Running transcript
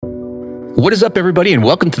What is up, everybody, and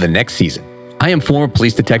welcome to the next season. I am former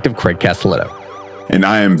police detective Craig Casaletto. And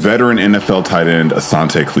I am veteran NFL tight end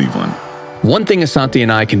Asante Cleveland. One thing Asante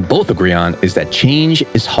and I can both agree on is that change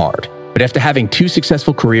is hard. But after having 2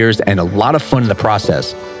 successful careers and a lot of fun in the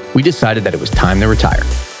process, we decided that it was time to retire.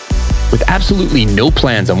 With absolutely no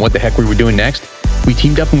plans on what the heck we were doing next, we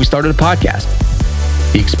teamed up and we started a podcast.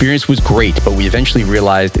 The experience was great, but we eventually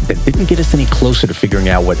realized that it didn't get us any closer to figuring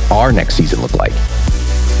out what our next season looked like.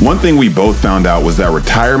 One thing we both found out was that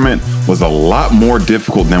retirement was a lot more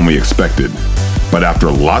difficult than we expected. But after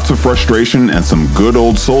lots of frustration and some good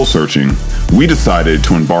old soul searching, we decided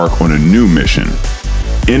to embark on a new mission.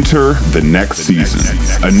 Enter the next season,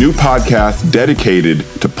 a new podcast dedicated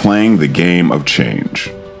to playing the game of change.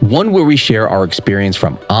 One where we share our experience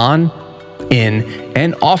from on, in,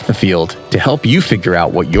 and off the field to help you figure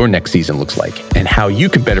out what your next season looks like and how you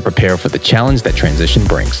can better prepare for the challenge that transition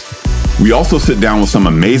brings. We also sit down with some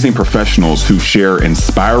amazing professionals who share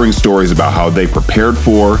inspiring stories about how they prepared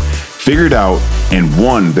for, figured out, and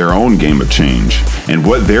won their own game of change, and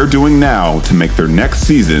what they're doing now to make their next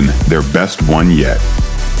season their best one yet.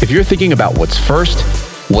 If you're thinking about what's first,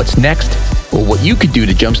 what's next, or what you could do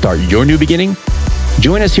to jumpstart your new beginning,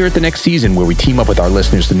 join us here at the next season where we team up with our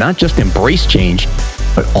listeners to not just embrace change,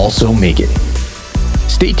 but also make it.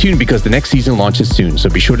 Stay tuned because the next season launches soon, so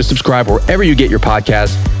be sure to subscribe wherever you get your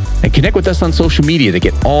podcasts and connect with us on social media to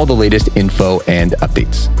get all the latest info and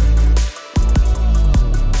updates.